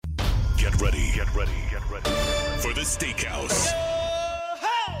Get ready for the Steakhouse.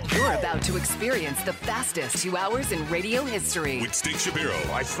 You're about to experience the fastest 2 hours in radio history. With Steak Shapiro,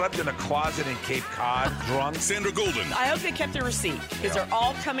 I slept in a closet in Cape Cod, drunk. Sandra Golden, I hope they kept their receipt because they're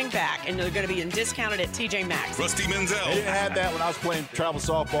all coming back and they're going to be discounted at TJ Maxx. Rusty Menzel, They didn't have that when I was playing travel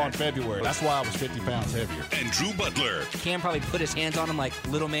softball in February. That's why I was 50 pounds heavier. and Drew Butler. Cam probably put his hands on him like,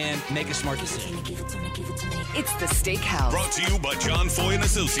 little man, make a smart decision. It's the Steakhouse Brought to you by John Foy and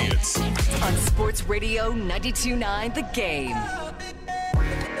Associates. on Sports Radio 92.9 The Game.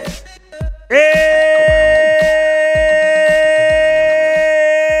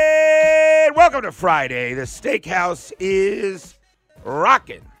 And welcome to Friday. The Steakhouse is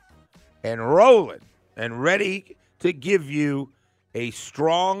rocking and rolling and ready to give you a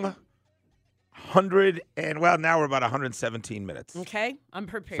strong 100 and, well, now we're about 117 minutes. Okay, I'm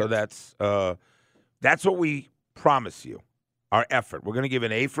prepared. So that's what we promise you, our effort. We're going to give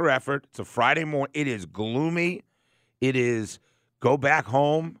an A for effort. It's a Friday morning. It is gloomy. It is go back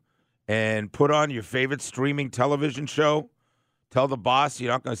home and put on your favorite streaming television show. Tell the boss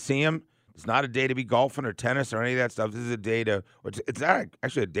you're not going to see him. It's not a day to be golfing or tennis or any of that stuff. This is a day to – it's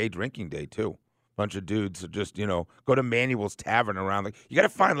actually a day drinking day too. Bunch of dudes just, go to Manuel's Tavern around. You got to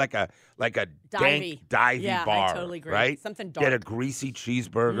find like a dank divey Yeah, bar, I totally agree. right? Something dark. Get a greasy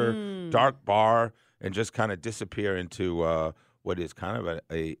cheeseburger, dark bar, and just kind of disappear into what is kind of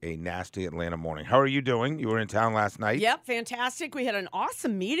a nasty Atlanta morning. How are you doing? You were in town last night? Yep, fantastic. We had an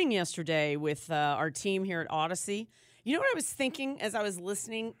awesome meeting yesterday with our team here at Odyssey. You know what I was thinking as I was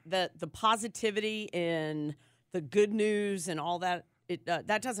listening? The positivity and the good news and all that,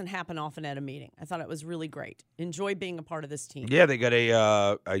 that doesn't happen often at a meeting. I thought it was really great. Enjoy being a part of this team. Yeah, they got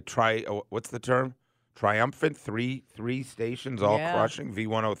what's the term? Triumphant three stations all crushing.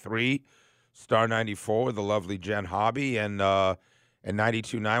 V103, Star 94 with the lovely Jen Hobby, and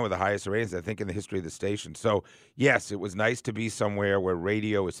 92.9 with the highest ratings, I think, in the history of the station. So, yes, it was nice to be somewhere where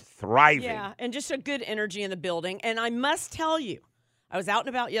radio is thriving. Yeah, and just a good energy in the building. And I must tell you, I was out and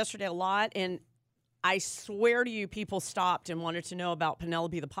about yesterday a lot, and I swear to you, people stopped and wanted to know about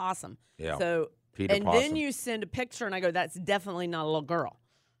Penelope the possum. Yeah, So, Peter and Possum. then you send a picture, and I go, that's definitely not a little girl.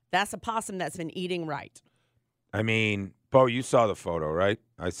 That's a possum that's been eating right. I mean, Bo, you saw the photo, right?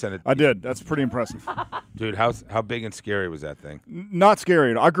 I sent it. I did. That's pretty impressive. Dude, how big and scary was that thing? Not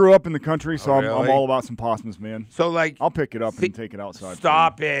scary. I grew up in the country, so I'm really? all about some possums, man. So, like, I'll pick it up and take it outside.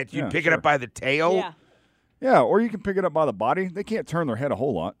 Stop it. You Yeah, pick sure. it up by the tail? Yeah. Yeah, or you can pick it up by the body. They can't turn their head a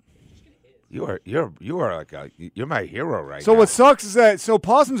whole lot. You are like you're my hero right So now. what sucks is that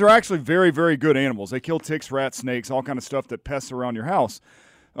possums are actually very, very good animals. They kill ticks, rats, snakes, all kind of stuff that pests around your house.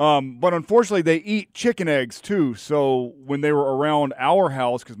 But unfortunately, they eat chicken eggs too. So when they were around our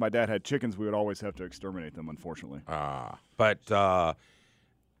house, because my dad had chickens, we would always have to exterminate them, unfortunately. But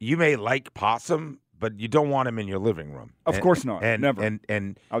you may like possum, but you don't want him in your living room. Of course not. Never.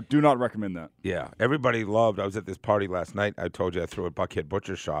 And I do not recommend that. yeah, everybody loved. I was at this party last night. I told you I threw a Buckhead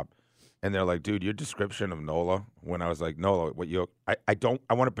Butcher Shop, and they're like, "Dude, your description of Nola." When I was like, "Nola,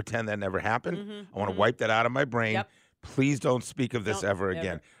 I want to pretend that never happened. I want to wipe that out of my brain." Yep. Please don't speak of this Don't ever ever.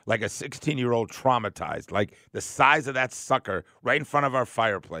 again. Like a 16-year-old traumatized, like the size of that sucker right in front of our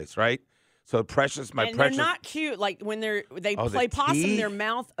fireplace, right? So precious, And they're not cute. Like when they Oh, play the possum, teeth? their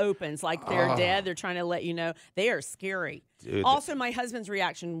mouth opens like they're dead. They're trying to let you know. They are scary. Dude, Also, my husband's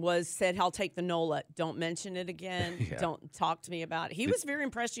reaction said, "I'll take the Nola. Don't mention it again. Yeah. Don't talk to me about it." He was very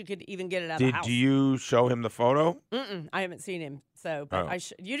impressed you could even get it out of the house. Do you show him the photo? I haven't seen him. So, but Oh.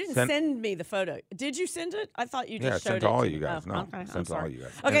 you didn't Send- send me the photo. Did you send it? I thought you Yeah, I just sent showed to it all to you me. guys. Oh, No, okay, I I'm sent to all sorry. you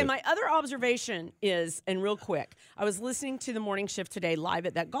guys. Okay, And my other observation is, and real quick, I was listening to the morning shift today live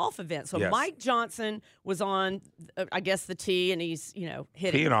at that golf event. So Yes. Mike Johnson was on, I guess, the tee, and he's,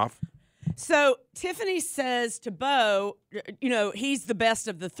 hitting. Teeing off. So Tiffany says to Bo, he's the best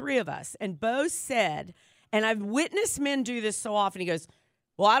of the three of us. And Bo said, and I've witnessed men do this so often, he goes,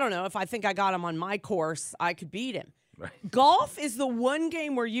 well, I don't know. If I think I got him on my course, I could beat him. Right. Golf is the one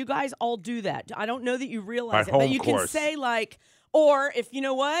game where you guys all do that. I don't know that you realize My it, but home you course. can say like, or if you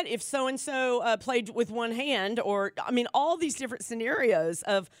know what, if so-and-so played with one hand, or all these different scenarios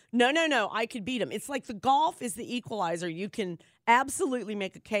of no, I could beat him. It's like the golf is the equalizer. You can absolutely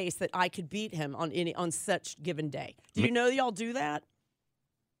make a case that I could beat him on such given day. Do you know that y'all do that?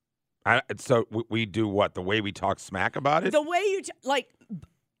 So we do what? The way we talk smack about it? The way you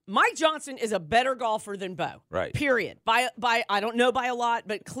Mike Johnson is a better golfer than Bo. Right. Period. By I don't know by a lot,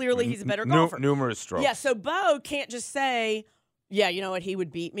 but clearly he's a better golfer. Numerous strokes. Yeah, so Bo can't just say, Yeah, you know what? He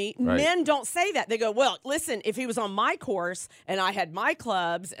would beat me. Right. Men don't say that. They go, well, listen, if he was on my course and I had my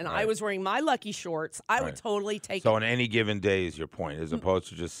clubs and I was wearing my lucky shorts, I would totally take it. So on any given day is your point, as opposed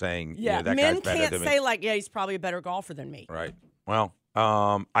to just saying, Yeah, that men guy's better can't than say me. like, yeah, he's probably a better golfer than me. Right. Well,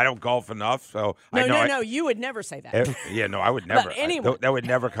 I don't golf enough, so No, you would never say that. I would never. But anyway. That would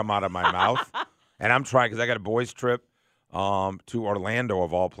never come out of my mouth. And I'm trying because I got a boys' trip to Orlando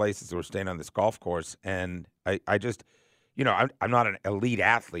of all places. So we're staying on this golf course, and I just, I'm not an elite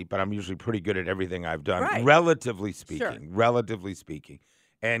athlete, but I'm usually pretty good at everything I've done, relatively speaking. Sure. Relatively speaking.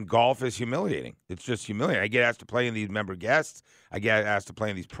 And golf is humiliating. It's just humiliating. I get asked to play in these member guests. I get asked to play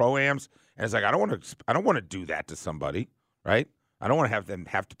in these pro-ams, and it's like I don't want to do that to somebody, right? I don't want to have them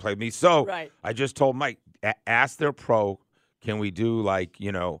have to play with me. So I just told Mike, ask their pro, can we do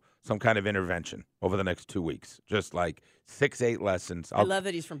some kind of intervention over the next 2 weeks? Just like 6-8 lessons. I love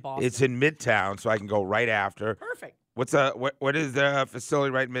that he's from Boston. It's in Midtown, so I can go right after. Perfect. What is the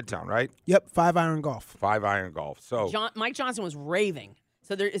facility right in Midtown, right? Yep, 5-iron golf. 5-iron golf. So Mike Johnson was raving.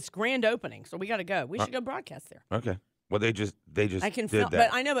 So it's grand opening. So we got to go. We should go broadcast there. Okay. Well, they just I can did film, that.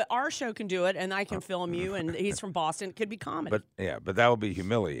 but I know, but our show can do it, and I can film you. And he's from Boston. It could be comedy. But that would be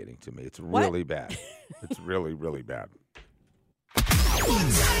humiliating to me. It's really bad. It's really, really bad.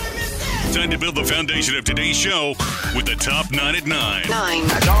 Time to build the foundation of today's show with the top 9 at 9.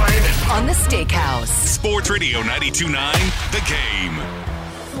 On the Steakhouse. Sports Radio 92.9, The Game.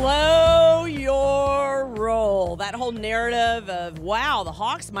 Slow your roll. That whole narrative of, wow, the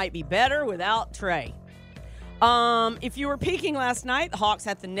Hawks might be better without Trey. If you were peeking last night, the Hawks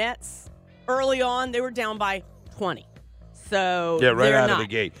at the Nets. Early on, they were down by 20. So right out of the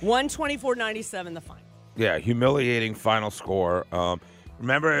gate. 124-97 the final. Yeah, humiliating final score.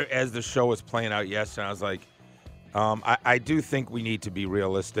 Remember, as the show was playing out yesterday, I was like, I do think we need to be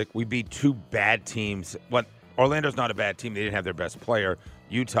realistic. We beat two bad teams. Orlando's not a bad team. They didn't have their best player.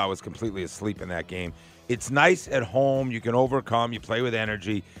 Utah was completely asleep in that game. It's nice at home. You can overcome. You play with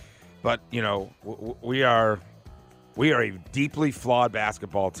energy. But, we are a deeply flawed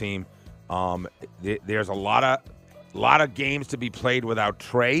basketball team. There's a lot of games to be played without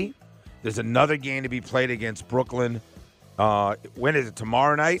Trey. There's another game to be played against Brooklyn. When is it?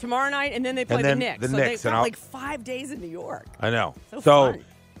 Tomorrow night? Tomorrow night, and then they play the Knicks. So they've got like 5 days in New York. I know. So So,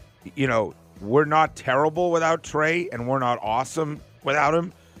 fun. we're not terrible without Trey, and we're not awesome without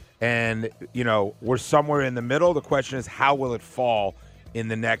him. And, we're somewhere in the middle. The question is, how will it fall in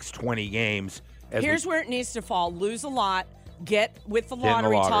the next 20 games? Here's where it needs to fall. Lose a lot. Get with the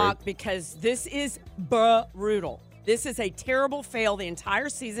lottery talk, because this is brutal. This is a terrible fail. The entire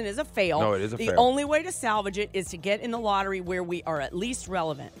season is a fail. No, it is a fail. The only way to salvage it is to get in the lottery where we are at least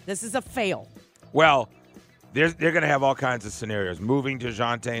relevant. This is a fail. Well, they're going to have all kinds of scenarios. Moving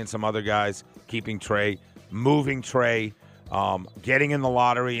DeJounte and some other guys, keeping Trey, moving Trey, getting in the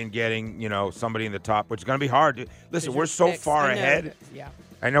lottery and getting, somebody in the top, which is going to be hard. Listen, we're so far ahead. Yeah.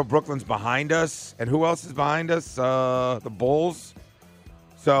 I know Brooklyn's behind us. And who else is behind us? The Bulls.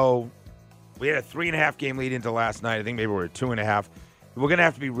 So we had a 3.5 game lead into last night. I think maybe we're at 2.5. We're going to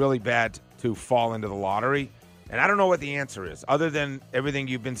have to be really bad to fall into the lottery. And I don't know what the answer is, other than everything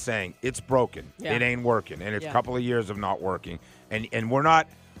you've been saying. It's broken. Yeah. It ain't working. And it's a couple of years of not working. And we're not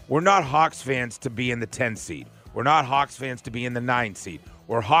Hawks fans to be in the 10 seed. We're not Hawks fans to be in the 9 seed.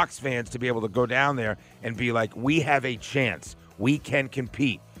 We're Hawks fans to be able to go down there and be like, we have a chance. We can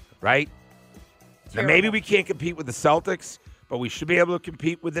compete, right? Now, maybe we can't compete with the Celtics, but we should be able to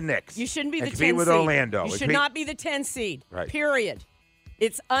compete with the Knicks. You shouldn't be the 10 compete with seed. Orlando. You should not be the 10 seed. Right. Period.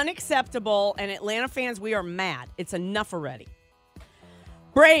 It's unacceptable, and Atlanta fans, we are mad. It's enough already.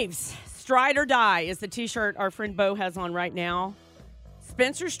 Braves, stride or die is the T-shirt our friend Bo has on right now.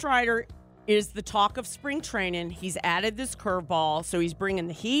 Spencer Strider is the talk of spring training. He's added this curveball, so he's bringing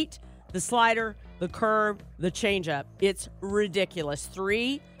the heat, the slider, the curve, the changeup. It's ridiculous.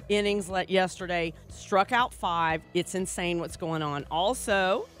 3 innings yesterday, struck out 5. It's insane what's going on.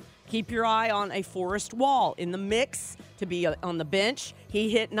 Also, keep your eye on a Forrest Wall in the mix to be on the bench. He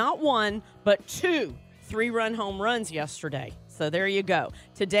hit not 1, but 2 3-run home runs yesterday. So there you go.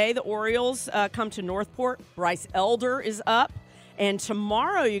 Today, the Orioles come to Northport. Bryce Elder is up. And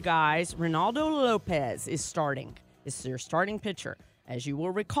tomorrow, you guys, Ronaldo Lopez is starting. It's their starting pitcher. As you will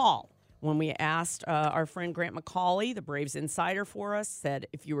recall, when we asked our friend Grant McCauley, the Braves insider for us, said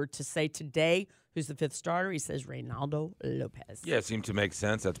if you were to say today who's the 5th starter, he says Ronaldo Lopez. Yeah, it seemed to make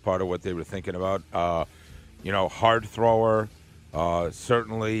sense. That's part of what they were thinking about. Hard thrower,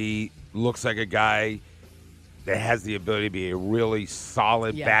 certainly looks like a guy that has the ability to be a really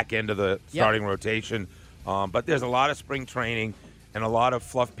solid back end of the starting rotation. But there's a lot of spring training and a lot of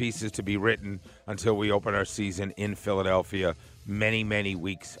fluff pieces to be written until we open our season in Philadelphia. many, many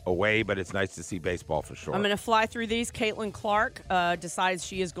weeks away, but it's nice to see baseball for sure. I'm going to fly through these. Caitlin Clark decides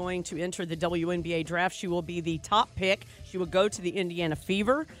she is going to enter the WNBA draft. She will be the top pick. She will go to the Indiana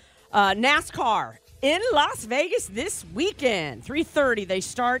Fever. NASCAR in Las Vegas this weekend. 3:30 they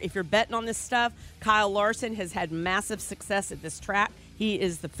start. If you're betting on this stuff, Kyle Larson has had massive success at this track. He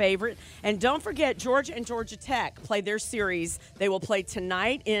is the favorite. And don't forget, Georgia and Georgia Tech play their series. They will play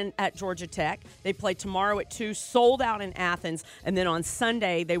tonight at Georgia Tech. They play tomorrow at 2, sold out in Athens. And then on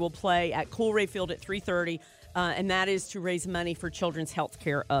Sunday, they will play at Coolray Field at 3:30. And that is to raise money for Children's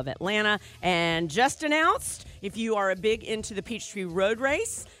Healthcare of Atlanta. And just announced, if you are a big into the Peachtree Road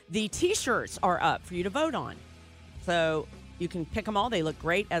Race, the T-shirts are up for you to vote on. So you can pick them all. They look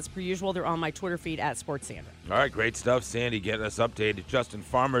great. As per usual, they're on my Twitter feed at Sports Sandra. All right, great stuff, Sandy, getting us updated. Justin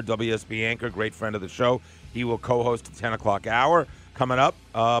Farmer, WSB anchor, great friend of the show. He will co-host the 10 o'clock hour. Coming up,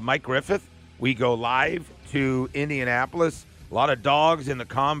 Mike Griffith. We go live to Indianapolis. A lot of dogs in the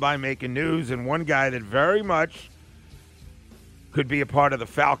combine making news, and one guy that very much could be a part of the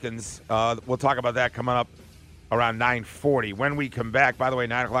Falcons. We'll talk about that coming up around 9:40. When we come back, by the way,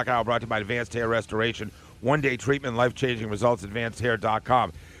 9 o'clock hour brought to you by Advanced Hair Restoration. One-day treatment, life-changing results,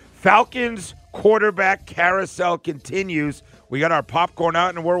 advancedhair.com. Falcons quarterback carousel continues. We got our popcorn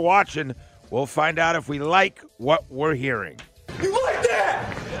out, and we're watching. We'll find out if we like what we're hearing. You like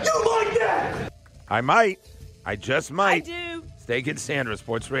that? You like that? I might. I just might. I do. Steak and Sandra,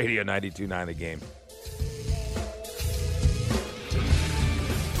 Sports Radio 92.9 The Game.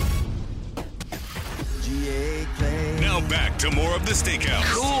 Now back to more of the Stakeout.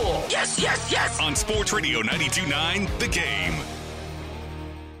 Cool. Yes, yes, yes. On Sports Radio 92.9 The Game.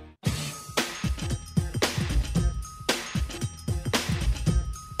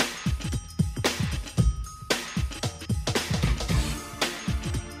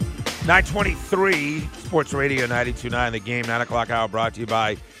 .923 Sports Radio 92.9 The Game. 9 o'clock hour brought to you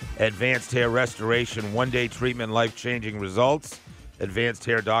by Advanced Hair Restoration. One-day treatment, life-changing results.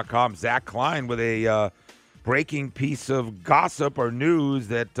 AdvancedHair.com. Zach Klein with a breaking piece of gossip or news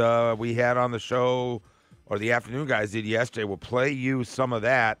that we had on the show, or the afternoon guys did yesterday. We'll play you some of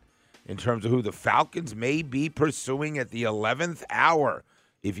that in terms of who the Falcons may be pursuing at the 11th hour.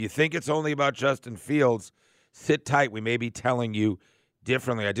 If you think it's only about Justin Fields, sit tight. We may be telling you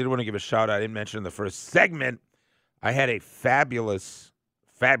differently. I did want to give a shout out. I didn't mention in the first segment, I had a fabulous,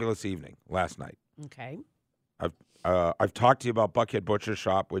 fabulous evening last night. Okay. I've talked to you about Buckhead Butcher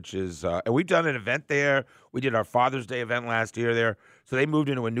Shop, which is, and we've done an event there. We did our Father's Day event last year there. So they moved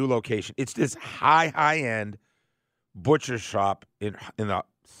into a new location. It's this high-end butcher shop in the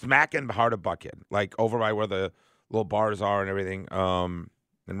smack in the heart of Buckhead, like over by where the little bars are and everything, and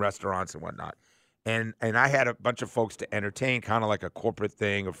restaurants and whatnot. And I had a bunch of folks to entertain, kind of like a corporate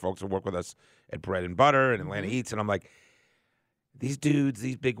thing of folks who work with us at Bread and Butter and Atlanta Eats. And I'm like, these dudes,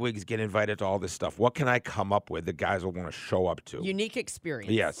 these bigwigs get invited to all this stuff. What can I come up with that guys will want to show up to? Unique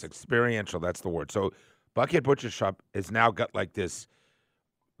experience. Yes, experiential. That's the word. So Buckhead Butcher Shop has now got like this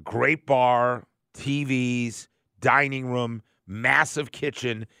great bar, TVs, dining room, massive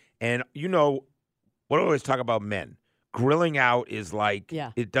kitchen. And you know, what do I always talk about men? Grilling out is like,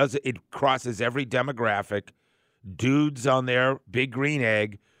 it crosses every demographic. Dudes on their Big Green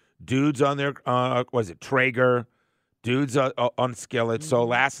Egg, dudes on their, Traeger, dudes on skillets. So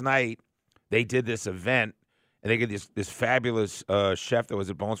last night they did this event, and they get this fabulous chef that was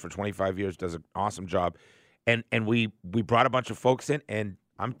at Bones for 25 years, does an awesome job. And we brought a bunch of folks in, and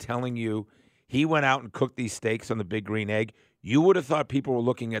I'm telling you, he went out and cooked these steaks on the Big Green Egg. You would have thought people were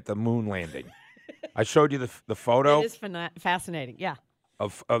looking at the moon landing. I showed you the photo. It is fascinating, yeah.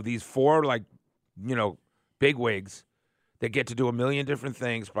 Of these four, like, big wigs that get to do a million different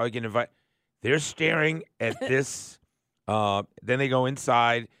things, probably get invited. They're staring at this. Then they go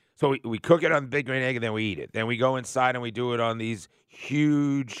inside. So we cook it on the Big Green Egg, and then we eat it. Then we go inside, and we do it on these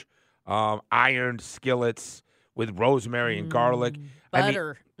huge ironed skillets with rosemary and garlic.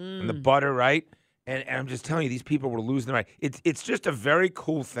 Butter. And the butter, right? And I'm just telling you, these people were losing their mind. It's just a very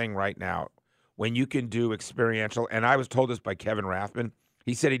cool thing right now when you can do experiential. And I was told this by Kevin Rathman.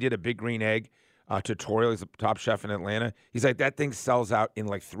 He said he did a Big Green Egg tutorial. He's a top chef in Atlanta. He's like, that thing sells out in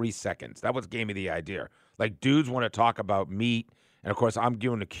like 3 seconds. That was gave me the idea. Like, dudes want to talk about meat. And, of course, I'm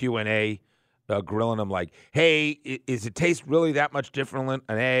doing the Q&A, grilling them like, hey, is it taste really that much different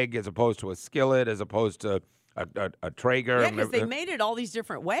an egg as opposed to a skillet, as opposed to a Traeger? Yeah, because they made it all these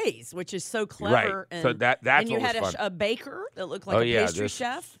different ways, which is so clever. Right. And, so that's and you what had was fun. a baker that looked like a pastry this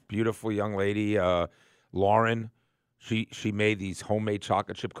chef. Beautiful young lady, Lauren. She made these homemade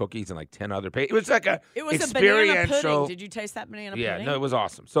chocolate chip cookies and like 10 other. It was like a banana pudding. Did you taste that banana pudding? Yeah, no, it was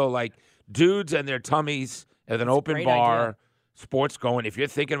awesome. So like dudes and their tummies at an open bar, sports going. If you're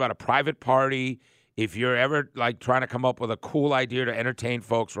thinking about a private party, if you're ever like trying to come up with a cool idea to entertain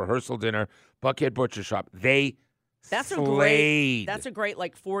folks, rehearsal dinner, Buckhead Butcher Shop, they slayed. That's a great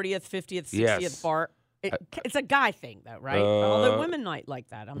like 40th, 50th, 60th Yes. bar. It's a guy thing, though, right? Although women might like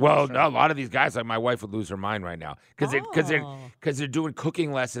that. I'm Well, not sure. no, a lot of these guys, like my wife, would lose her mind right now because Oh. they're doing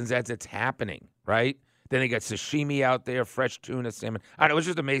cooking lessons as it's happening, right? Then they got sashimi out there, fresh tuna, salmon. I don't know, it was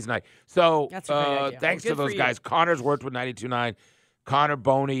just an amazing night. So That's a great idea. thanks Well, to good those for guys. Connor's worked with 92.9. Connor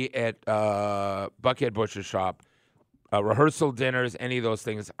Boney at Buckhead Butcher Shop. Rehearsal dinners, any of those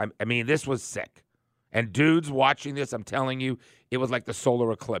things. I mean, this was sick. And dudes watching this, I'm telling you, it was like the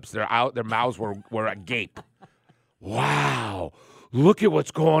solar eclipse. They're out, their mouths were agape. Wow. Look at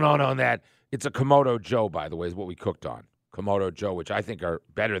what's going on that. It's a Komodo Joe, by the way, is what we cooked on. Komodo Joe, which I think are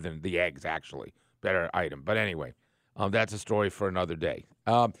better than the eggs, actually. Better item. But anyway, that's a story for another day.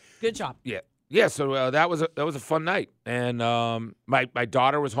 Good job. Yeah. So that was a fun night. And my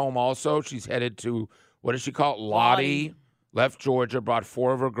daughter was home also. She's headed to, what does she call it? Lottie. Left Georgia, brought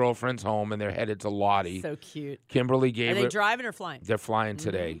 4 of her girlfriends home, and they're headed to Lottie. So cute. Kimberly gave Are her. they driving or flying? They're flying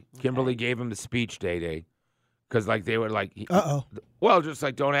today. Okay. Kimberly gave him the speech day. Because, like, they were like, Uh-oh. well, just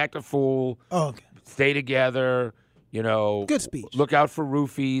like, don't act a fool. Oh, okay. Stay together. You know, Good speech. Look out for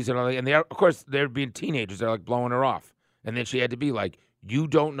roofies and all that. And they are, of course, they're being teenagers. They're like blowing her off. And then she had to be like, you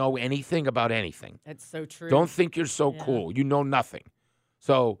don't know anything about anything. That's so true. Don't think you're so cool. You know nothing.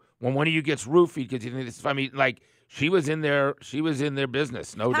 So when one of you gets roofied because you think this, I mean, like she was in their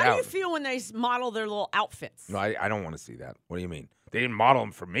business, no doubt. How do you feel when they model their little outfits? No, I don't want to see that. What do you mean? They didn't model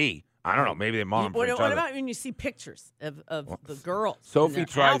them for me. I don't know. Maybe they model them for What each other. about when you see pictures of the girls? Sophie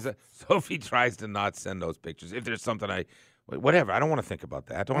and their Sophie tries to not send those pictures. If there's something whatever. I don't want to think about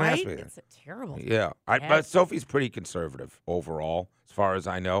that. Don't right? ask me. It's a terrible. Yeah, but Sophie's pretty conservative overall, as far as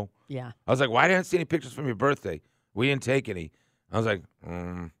I know. Yeah. I was like, why didn't I see any pictures from your birthday? We didn't take any. I was like,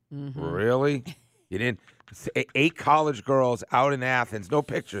 really? You didn't? 8 college girls out in Athens, no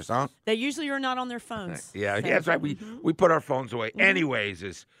pictures, huh? They usually are not on their phones. Yeah, So- that's right. We put our phones away.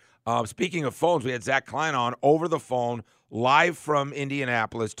 Anyways, speaking of phones, we had Zach Klein on over the phone, live from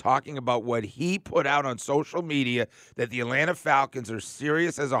Indianapolis, talking about what he put out on social media, that the Atlanta Falcons are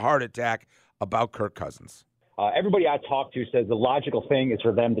serious as a heart attack about Kirk Cousins. Everybody I talk to says the logical thing is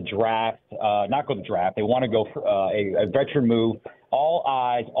for them to not go to draft. They want to go for a veteran move. All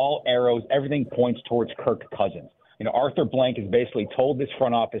eyes, all arrows, everything points towards Kirk Cousins. You know, Arthur Blank has basically told this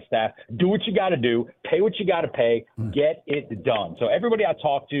front office staff, do what you got to do, pay what you got to pay, get it done. So everybody I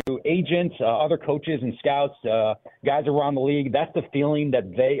talk to, agents, other coaches and scouts, guys around the league, that's the feeling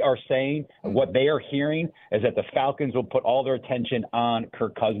that they are saying. What they are hearing is that the Falcons will put all their attention on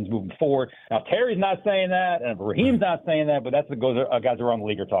Kirk Cousins moving forward. Now, Terry's not saying that, and Raheem's not saying that, but that's what guys around the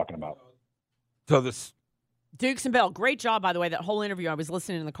league are talking about. So this Dukes and Bell, great job, by the way. That whole interview, I was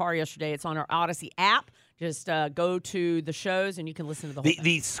listening in the car yesterday. It's on our Odyssey app. Just go to the shows, and you can listen to the whole thing.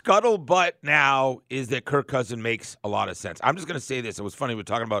 The scuttlebutt now is that Kirk Cousins makes a lot of sense. I'm just going to say this. It was funny. We were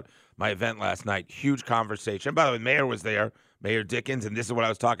talking about my event last night. Huge conversation. By the way, Mayor was there, Mayor Dickens, and this is what I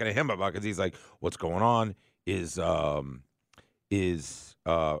was talking to him about because he's like, what's going on? Is Russell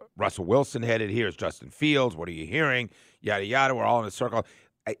Wilson headed here? Is Justin Fields? What are you hearing? Yada, yada. We're all in a circle.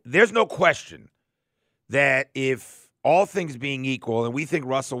 There's no question that if all things being equal, and we think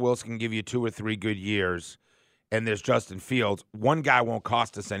Russell Wilson can give you 2 or 3 good years, and there's Justin Fields, one guy won't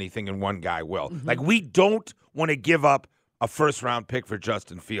cost us anything and one guy will. Like, we don't want to give up a first-round pick for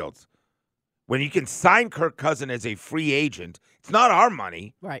Justin Fields. When you can sign Kirk Cousins as a free agent, it's not our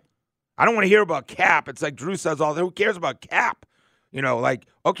money. Right. I don't want to hear about cap. It's like Drew says all that. Who cares about cap? You know, like,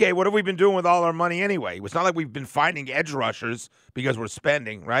 okay, what have we been doing with all our money anyway? It's not like we've been finding edge rushers because we're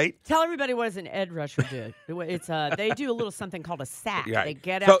spending, right? Tell everybody what does an edge rusher do. It's they do a little something called a sack. Yeah. They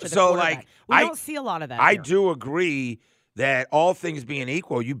get after the quarterback. We don't see a lot of that. I here. do agree that all things being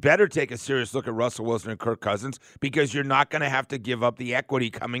equal, you better take a serious look at Russell Wilson and Kirk Cousins because you're not going to have to give up the equity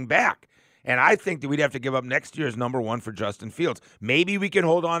coming back. And I think that we'd have to give up next year's number 1 for Justin Fields. Maybe we can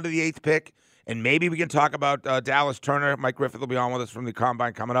hold on to the 8th pick. And maybe we can talk about Dallas Turner. Mike Griffith will be on with us from the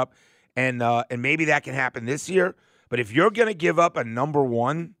Combine coming up. And maybe that can happen this year. But if you're going to give up a number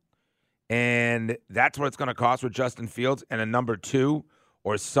 1, and that's what it's going to cost with Justin Fields, and a number 2,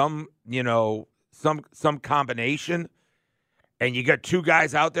 or some combination, and you got 2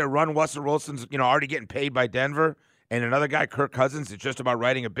 guys out there, Russell Wilson's already getting paid by Denver, and another guy, Kirk Cousins, is just about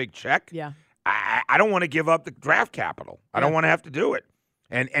writing a big check. Yeah. I don't want to give up the draft capital. I don't want to have to do it.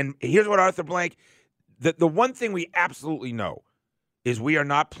 And here's what Arthur Blank, the one thing we absolutely know is we are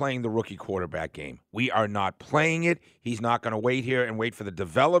not playing the rookie quarterback game. We are not playing it. He's not going to wait here and wait for the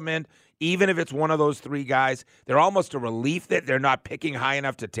development. Even if it's one of those three guys, they're almost a relief that they're not picking high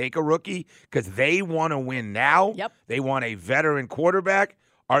enough to take a rookie because they want to win now. Yep. They want a veteran quarterback.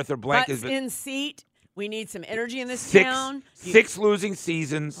 Arthur Blank Butts is in seat. We need some energy in this six town. six losing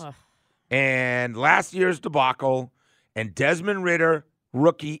seasons, and last year's debacle, and Desmond Ridder,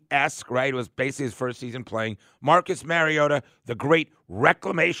 rookie-esque, right? It was basically his first season playing. Marcus Mariota, the great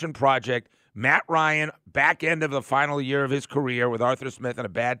reclamation project. Matt Ryan, back end of the final year of his career with Arthur Smith and a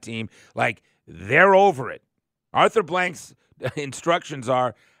bad team. Like, they're over it. Arthur Blank's instructions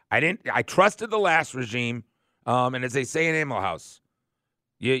are, I trusted the last regime, and as they say in Animal House,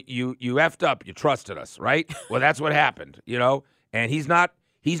 you effed up, you trusted us, right? Well, that's what happened, And he's not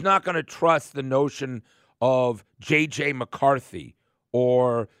going to trust the notion of J.J. McCarthy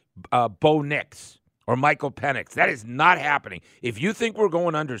or Bo Nix or Michael Penix. That is not happening. If you think we're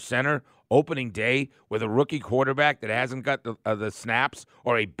going under center opening day with a rookie quarterback that hasn't got the snaps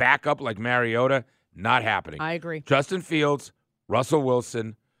or a backup like Mariota, not happening. I agree. Justin Fields, Russell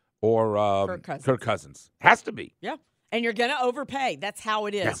Wilson, or Kirk Cousins. Has to be. Yeah. And you're going to overpay. That's how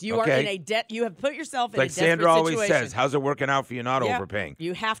it is. Yeah, you are in a debt. You have put yourself in a like desperate Sandra always situation. says, how's it working out for you not Yeah. overpaying?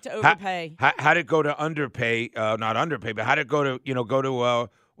 You have to overpay. How'd it go to underpay, not underpay, but how'd it go to,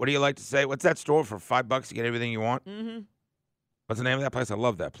 what do you like to say? What's that store for $5 to get everything you want? Mm-hmm. What's the name of that place? I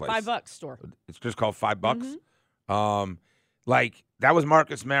love that place. $5 store. It's just called $5. Mm-hmm. Like, that was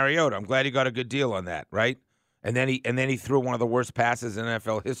Marcus Mariota. I'm glad he got a good deal on that, right? And then he threw one of the worst passes in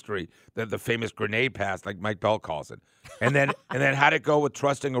NFL history, the famous grenade pass, like Mike Bell calls it. And then how'd it go with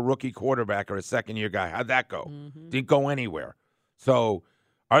trusting a rookie quarterback or a second-year guy? How'd that go? Mm-hmm. Didn't go anywhere. So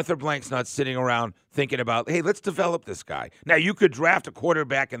Arthur Blank's not sitting around thinking about, hey, let's develop this guy. Now, you could draft a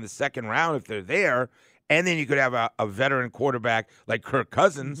quarterback in the second round if they're there, and then you could have a veteran quarterback like Kirk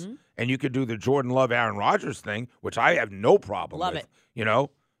Cousins, and you could do the Jordan Love, Aaron Rodgers thing, which I have no problem Love with. it.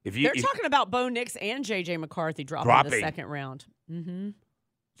 They're talking about Bo Nix and J.J. McCarthy dropping in the second round. Mm-hmm.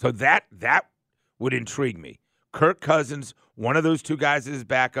 So that would intrigue me. Kirk Cousins, one of those two guys is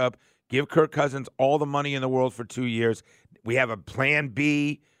backup. Give Kirk Cousins all the money in the world for 2 years. We have a plan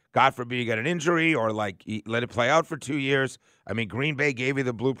B. God forbid you get an injury or let it play out for 2 years. I mean, Green Bay gave you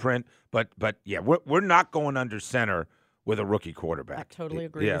the blueprint, but yeah, we're not going under center with a rookie quarterback. I totally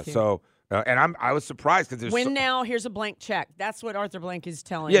agree with you. So and I was surprised because there's now. Here's a blank check. That's what Arthur Blank is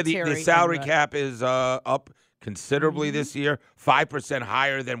telling. Yeah, Terry the salary cap is up considerably this year, 5%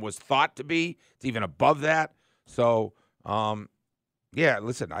 higher than was thought to be. It's even above that. So, yeah,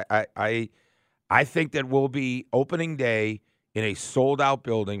 listen, I think that we'll be opening day in a sold-out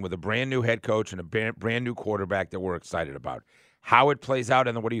building with a brand-new head coach and a brand-new quarterback that we're excited about. How it plays out,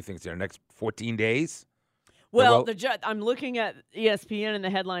 and then what do you think, Sarah, next 14 days? Well, I'm looking at ESPN, and the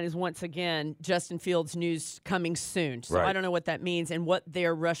headline is once again Justin Fields news coming soon. So I don't know what that means and what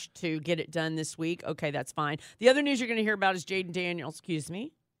they're rushed to get it done this week. Okay, that's fine. The other news you're going to hear about is Jaden Daniels.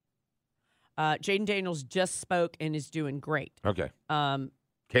 Jaden Daniels just spoke and is doing great. Okay.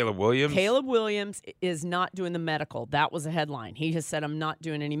 Caleb Williams? Caleb Williams is not doing the medical. That was a headline. He has said, I'm not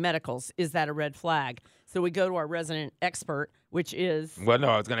doing any medicals. Is that a red flag? So we go to our resident expert, which is... Well, no,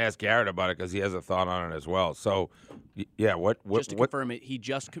 I was going to ask Garrett about it because he has a thought on it as well. So, yeah, what... Just to confirm it, he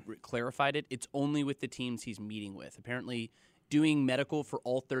just clarified it. It's only with the teams he's meeting with. Apparently, doing medical for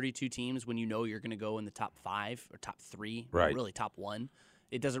all 32 teams when you know you're going to go in the top 5 or top 3, right. Or really top 1,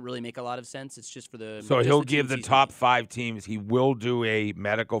 it doesn't really make a lot of sense. It's just for the... So he'll give the top 5 teams, he will do a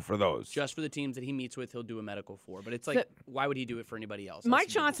medical for those. Just for the teams that he meets with, he'll do a medical for. But it's like, why would he do it for anybody else? Mike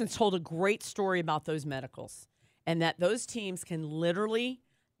Johnson told a great story about those medicals and that those teams can literally...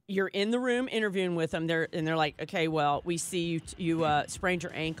 You're in the room interviewing with them, they're like, okay, well, we see you sprained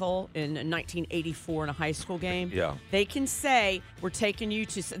your ankle in 1984 in a high school game. Yeah. They can say, we're taking you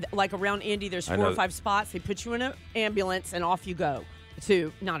to, like around Indy, there's 4 or 5 spots. They put you in an ambulance and off you go.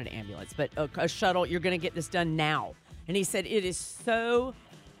 To not an ambulance, but a shuttle. You're going to get this done now. And he said it is so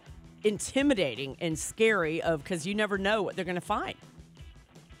intimidating and scary because you never know what they're going to find.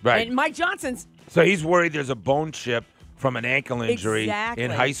 Right. And Mike Johnson's... So he's worried there's a bone chip from an ankle injury Exactly. in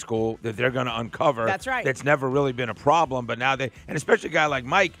high school that they're going to uncover. That's right. That's never really been a problem, but now and especially a guy like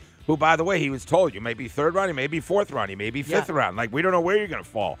Mike, who, by the way, he was told, you may be 3rd round, you may be 4th round, you may be 5th round. Like, we don't know where you're going to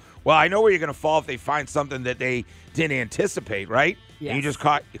fall. Well, I know where you're going to fall if they find something that they didn't anticipate, right? Yes. And you just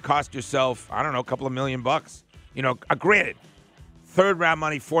cost yourself, I don't know, a couple of $1 million. Granted, 3rd round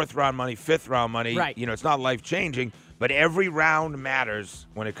money, 4th round money, 5th round money. Right. It's not life-changing, but every round matters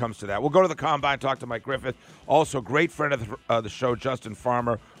when it comes to that. We'll go to the Combine, talk to Mike Griffith. Also, great friend of the show, Justin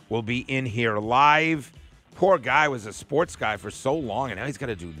Farmer, will be in here live. Poor guy was a sports guy for so long, and now he's got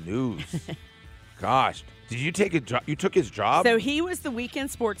to do news. Gosh. Did you take a job? You took his job? So he was the weekend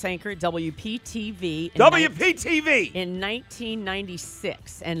sports anchor at WPTV. WPTV! In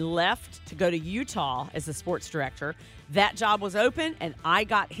 1996 and left to go to Utah as a sports director. That job was open, and I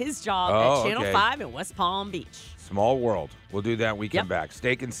got his job at Channel 5 in West Palm Beach. Small world. We'll do that when we come back.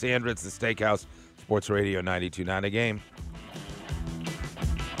 Steak and Sandra, it's the Steakhouse, Sports Radio 92.9 A Game.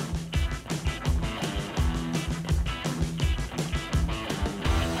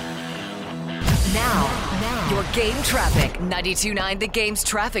 Now, your game traffic. 92.9 The Game's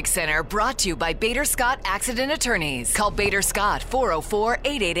Traffic Center brought to you by Bader Scott Accident Attorneys. Call Bader Scott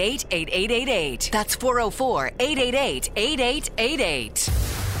 404-888-8888. That's 404-888-8888.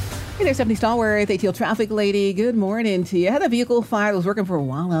 Hey there, Stephanie Stallworth, ATL Traffic Lady. Good morning to you. I had a vehicle fire that was working for a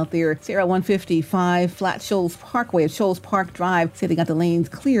while out there. Sierra 155, Flat Shoals Parkway at Shoals Park Drive. Say they got the lanes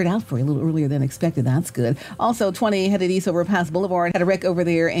cleared out for you a little earlier than expected. That's good. Also, 20 headed east over Pass Boulevard. Had a wreck over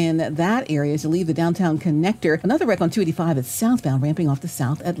there in that area as you leave the downtown connector. Another wreck on 285 is southbound, ramping off the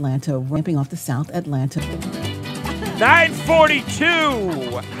South Atlanta.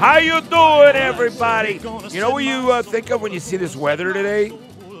 9:42. How you doing, everybody? You know what you think of when you see this weather today?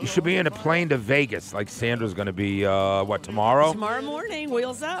 You should be in a plane to Vegas, like Sandra's going to be, tomorrow? Tomorrow morning,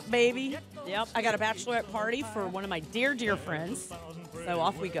 wheels up, baby. Yep, I got a bachelorette party for one of my dear, dear friends. So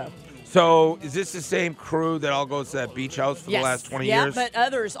off we go. So is this the same crew that all goes to that beach house for the last 20 years? Yeah, but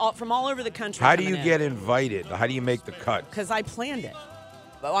others from all over the country. How do you get invited? How do you make the cut? Because I planned it.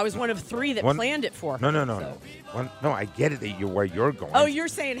 Well, I was one of three that planned it for her. No. No, I get it that where you're going. Oh, you're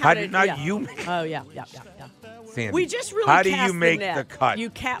saying how did you? Oh, yeah. Sandy, we just really how do cast you make the, net. the cut?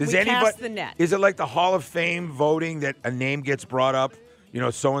 Cast the net. Is it like the Hall of Fame voting that a name gets brought up? You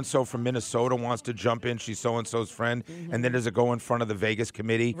know, so-and-so from Minnesota wants to jump in. She's so-and-so's friend. Mm-hmm. And then does it go in front of the Vegas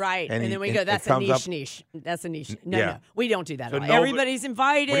committee? Right. And then we go, that's a niche. That's a niche. No. We don't do that. So everybody's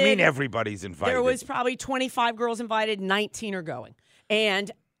invited. What do you mean everybody's invited? There was probably 25 girls invited. 19 are going. And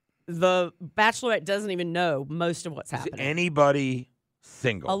the Bachelorette doesn't even know most of what's happening. Is anybody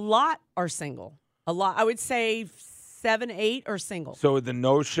single? A lot are single. A lot. I would say 7, 8 are single. So the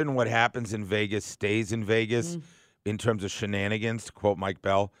notion what happens in Vegas stays in Vegas in terms of shenanigans, to quote Mike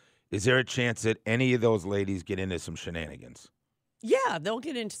Bell. Is there a chance that any of those ladies get into some shenanigans? Yeah, they'll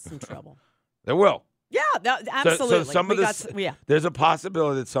get into some trouble. They will. Yeah, absolutely. So some of there's a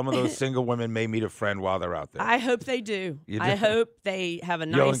possibility that some of those single women may meet a friend while they're out there. I hope they do. I hope they have a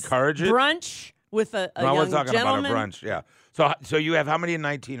nice brunch with a young we're talking gentleman. About a brunch, yeah. So you have how many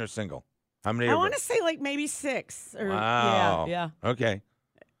 19 are single? How many? I want to say like maybe 6. Wow. Yeah. Okay.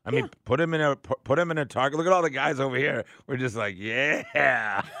 I mean, put him in a target. Look at all the guys over here. We're just like, yeah.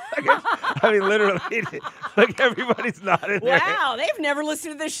 I mean, literally, like everybody's nodding. Wow, they've never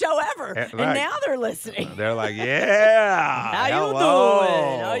listened to this show ever, and now they're listening. They're like, yeah.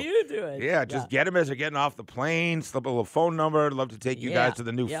 How you doing? Yeah, just get them as they're getting off the plane. Slip a little phone number. I'd love to take you guys to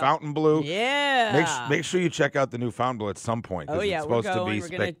the new Fountain Blue. Yeah. Make sure you check out the new Fountain Blue at some point. Oh yeah, it's supposed to be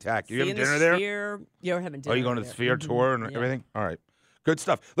spectacular. You having dinner there? You're having dinner. Oh, you going to the Sphere tour and everything? All right. Good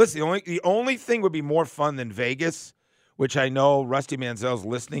stuff. Listen, the only thing would be more fun than Vegas, which I know Rusty Manziel's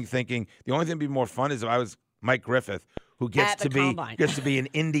listening, thinking the only thing would be more fun is if I was Mike Griffith, who gets to be in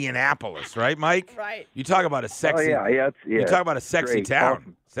Indianapolis, right, Mike? Right. You talk about a sexy. Oh, yeah. You talk about a sexy great. town.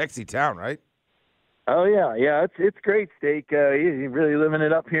 Awesome. Sexy town, right? Oh yeah. It's great, Steak. You're really living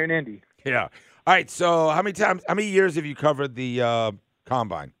it up here in Indy. Yeah. All right. So how many years have you covered the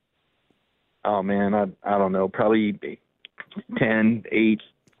combine? Oh man, I don't know, probably 10, 8,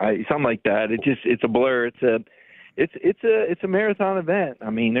 something like that. It's a blur. It's a marathon event. I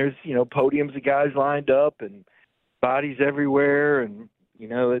mean, there's podiums of guys lined up and bodies everywhere, and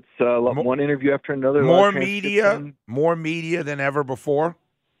it's one interview after another. More media than ever before.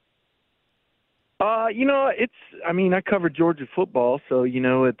 I covered Georgia football, so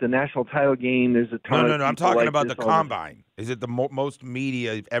at the national title game, there's a ton. No. I'm talking about the combine. Is it the most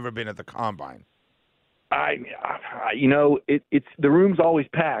media you've ever been at the combine? It's the room's always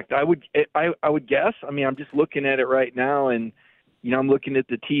packed. I would guess. I mean, I'm just looking at it right now, and I'm looking at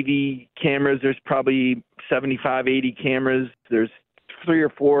the TV cameras. There's probably 75, 80 cameras. There's 3 or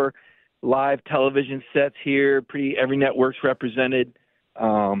 4 live television sets here. Every network's represented.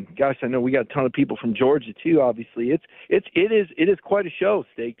 Gosh, I know we got a ton of people from Georgia too. Obviously, it is quite a show.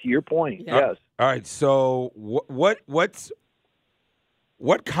 Steak, to your point. Yeah. Yes. All right. So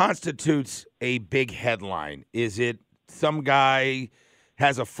what constitutes a big headline? Is it some guy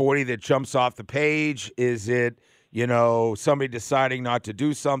has a 40 that jumps off the page? Is it, somebody deciding not to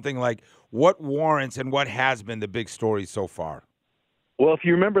do something? Like, what warrants and what has been the big story so far? Well, if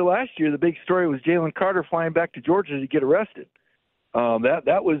you remember last year, the big story was Jalen Carter flying back to Georgia to get arrested.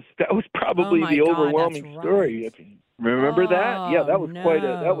 That was probably the overwhelming story. If you remember that, yeah, that was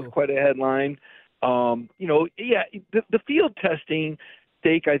quite a headline. The field testing,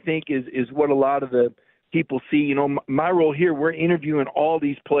 Steak, I think is what a lot of the people see. My role here, we're interviewing all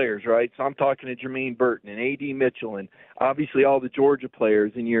these players, right? So I'm talking to Jermaine Burton and A.D. Mitchell and obviously all the Georgia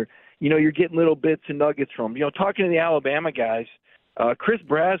players, and you're getting little bits and nuggets from them. Talking to the Alabama guys, Chris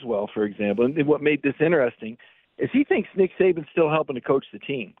Braswell, for example, and what made this interesting is he thinks Nick Saban's still helping to coach the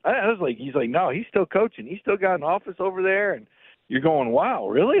team. He's like, no, he's still coaching. He's still got an office over there, and you're going, wow,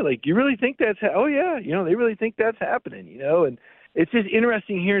 really? Like, you really think that's oh yeah, they really think that's happening, and it's just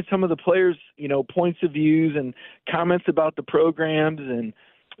interesting hearing some of the players, points of views and comments about the programs and,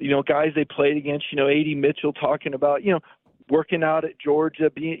 guys they played against, A.D. Mitchell talking about, working out at Georgia,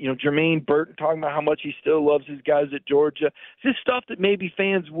 being, Jermaine Burton talking about how much he still loves his guys at Georgia. It's just stuff that maybe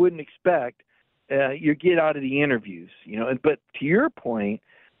fans wouldn't expect you get out of the interviews, but to your point,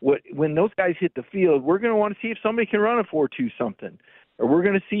 when those guys hit the field, we're going to want to see if somebody can run a 4.2 something. Or we're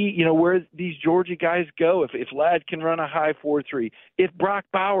going to see, where these Georgia guys go. If Ladd can run a high 4.3, if Brock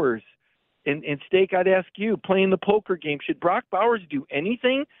Bowers and Steak, I'd ask you, playing the poker game, should Brock Bowers do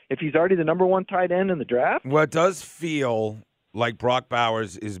anything if he's already the number one tight end in the draft? Well, it does feel like Brock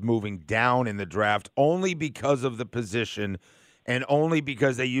Bowers is moving down in the draft only because of the position and only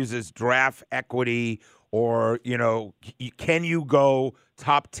because they use this draft equity or, can you go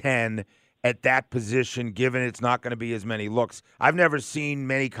top 10 at that position, given it's not going to be as many looks. I've never seen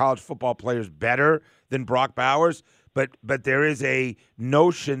many college football players better than Brock Bowers, but there is a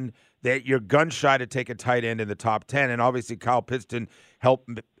notion that you're gun-shy to take a tight end in the top 10, and obviously Kyle Pitts help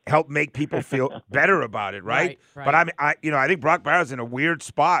make people feel better about it, right? But I think Brock Bowers in a weird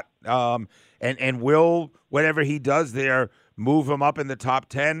spot, and will whatever he does there move him up in the top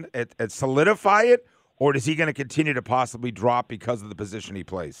 10 and solidify it, or is he going to continue to possibly drop because of the position he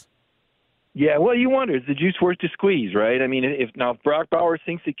plays? Yeah, well, you wonder, is the juice worth the squeeze, right? I mean, if Brock Bowers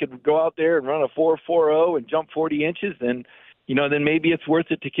thinks he could go out there and run a 4.40 and jump 40 inches, then maybe it's worth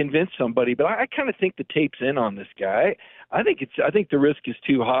it to convince somebody. But I kind of think the tape's in on this guy. I think the risk is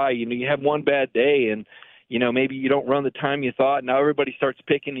too high. You have one bad day and, maybe you don't run the time you thought. Now everybody starts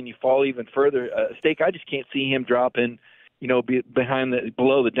picking and you fall even further. Steak, I just can't see him dropping,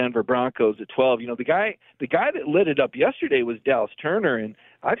 below the Denver Broncos at 12. The guy that lit it up yesterday was Dallas Turner, and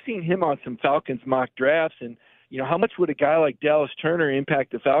I've seen him on some Falcons mock drafts, and how much would a guy like Dallas Turner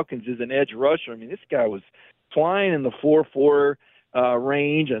impact the Falcons as an edge rusher? I mean, this guy was flying in the 4.4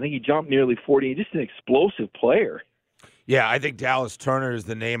 range. I think he jumped nearly 40. Just an explosive player. Yeah, I think Dallas Turner is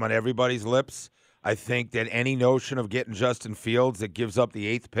the name on everybody's lips. I think that any notion of getting Justin Fields that gives up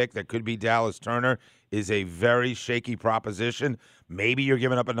the 8th pick that could be Dallas Turner is a very shaky proposition. Maybe you're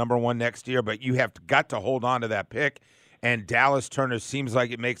giving up a number 1 next year, but you have got to hold on to that pick. And Dallas Turner seems like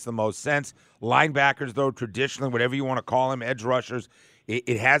it makes the most sense. Linebackers, though, traditionally, whatever you want to call them, edge rushers,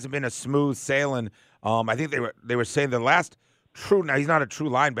 it hasn't been a smooth sailing. I think they were saying the last true. Now he's not a true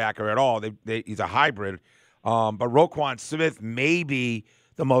linebacker at all. He's a hybrid. But Roquan Smith may be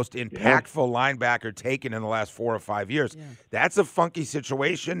the most impactful linebacker taken in the last 4 or 5 years. Yeah. That's a funky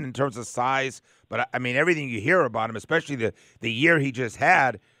situation in terms of size. But, I mean, everything you hear about him, especially the year he just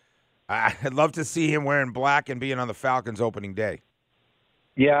had, I'd love to see him wearing black and being on the Falcons opening day.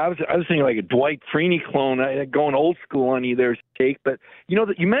 Yeah, I was thinking like a Dwight Freeney clone, going old school on you there, Steak. But,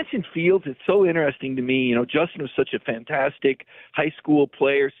 you mentioned Fields. It's so interesting to me. Justin was such a fantastic high school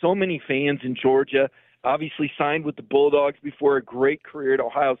player. So many fans in Georgia. Obviously signed with the Bulldogs before a great career at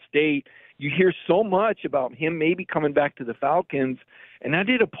Ohio State. You hear so much about him maybe coming back to the Falcons. And I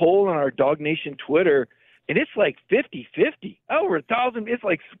did a poll on our Dog Nation Twitter, and it's like 50-50. Over 1,000. It's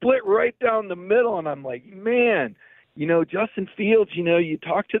like split right down the middle. And I'm like, man, Justin Fields, you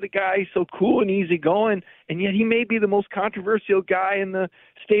talk to the guy, he's so cool and easygoing, and yet he may be the most controversial guy in the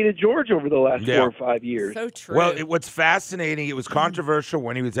state of Georgia over the last 4 or 5 years. So true. Well, what's fascinating, it was controversial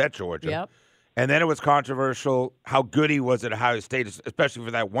when he was at Georgia. Yep. And then it was controversial how good he was at Ohio State, especially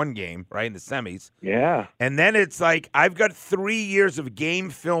for that one game, right, in the semis. Yeah. And then it's like, I've got 3 years of game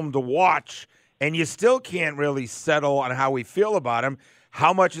film to watch, and you still can't really settle on how we feel about him.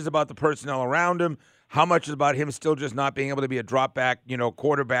 How much is about the personnel around him? How much is about him still just not being able to be a drop back,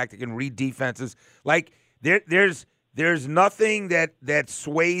 quarterback that can read defenses? Like, there's nothing that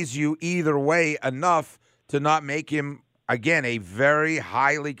sways you either way enough to not make him, again, a very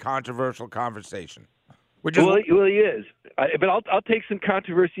highly controversial conversation. Well, he is. But I'll take some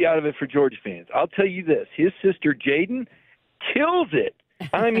controversy out of it for Georgia fans. I'll tell you this. His sister, Jaden, kills it.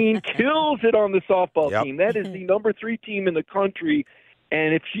 I mean, kills it on the softball team. That is the number 3 team in the country.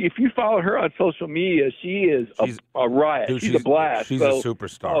 And if you follow her on social media, she is a riot. Dude, she's a blast. She's so, a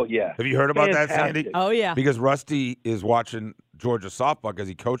superstar. Oh, yeah. Have you heard about Fantastic. that, Sandy? Oh, yeah. Because Rusty is watching Georgia softball because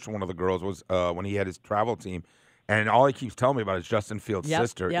he coached one of the girls was when he had his travel team. And all he keeps telling me about is Justin Fields'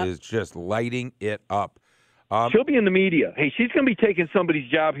 sister is just lighting it up. She'll be in the media. Hey, she's going to be taking somebody's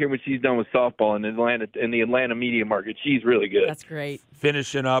job here when she's done with softball in the Atlanta media market. She's really good. That's great.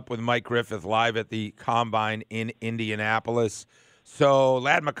 Finishing up with Mike Griffith live at the Combine in Indianapolis. So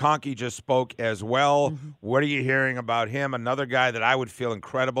Ladd McConkey just spoke as well. Mm-hmm. What are you hearing about him? Another guy that I would feel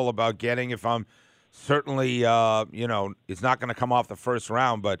incredible about getting if I'm certainly, it's not going to come off the first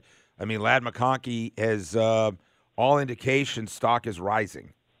round. But, I mean, Ladd McConkey has all indications stock is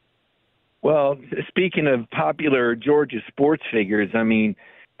rising. Well, speaking of popular Georgia sports figures, I mean,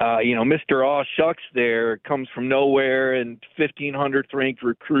 Mr. Aw Shucks there comes from nowhere and 1,500th ranked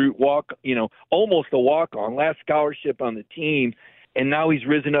recruit, almost a walk-on, last scholarship on the team, and now he's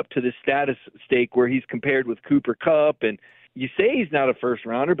risen up to the status stake where he's compared with Cooper Kupp. And you say he's not a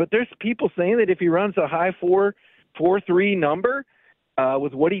first-rounder, but there's people saying that if he runs a high 4.43 number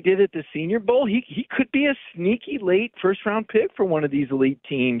with what he did at the Senior Bowl, he could be a sneaky late first-round pick for one of these elite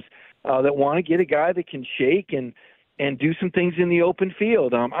teams that want to get a guy that can shake and do some things in the open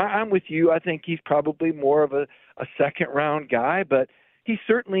field. I'm with you. I think he's probably more of a second-round guy, but he's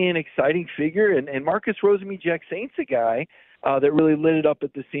certainly an exciting figure. And Marcus Rosemy-Jacksaint's a guy that really lit it up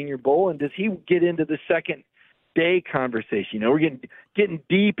at the Senior Bowl. And does he get into the second-day conversation? We're getting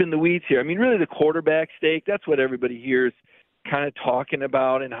deep in the weeds here. I mean, really the quarterback stake, that's what everybody hears kind of talking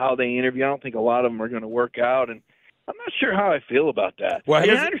about and how they interview. I don't think a lot of them are going to work out. And I'm not sure how I feel about that. Well, I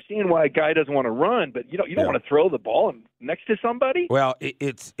understand why a guy doesn't want to run, but you don't want to throw the ball next to somebody. Well,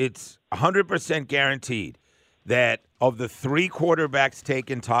 it's 100% guaranteed that of the three quarterbacks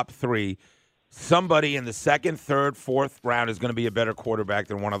taken top three, somebody in the second, third, fourth round is going to be a better quarterback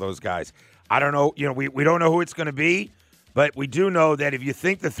than one of those guys. I don't know. We don't know who it's going to be, but we do know that if you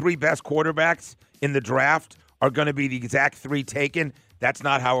think the three best quarterbacks in the draft are going to be the exact three taken, that's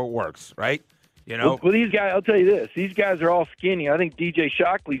not how it works, right? Well, these guys, I'll tell you this. These guys are all skinny. I think DJ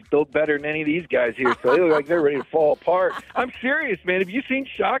Shockley's built better than any of these guys here, so they look like they're ready to fall apart. I'm serious, man. Have you seen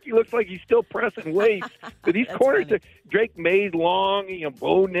Shock? He looks like he's still pressing weights. But these corners, Drake May's long,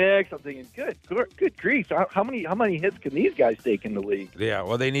 bow necks. I'm thinking, good grief. How many hits can these guys take in the league? Yeah,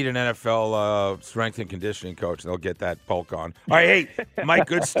 well, they need an NFL strength and conditioning coach. They'll get that bulk on. All right, hey, Mike,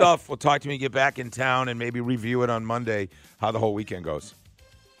 good stuff. We'll talk to you when you get back in town and maybe review it on Monday, how the whole weekend goes.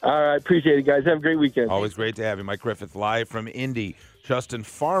 All right, appreciate it, guys. Have a great weekend. Always great to have you. Mike Griffith live from Indy. Justin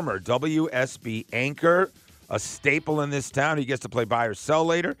Farmer, WSB anchor, a staple in this town. He gets to play buy or sell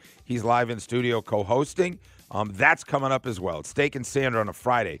later. He's live in studio co-hosting. That's coming up as well. It's Steak and Sandra on a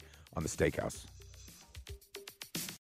Friday on the Steakhouse.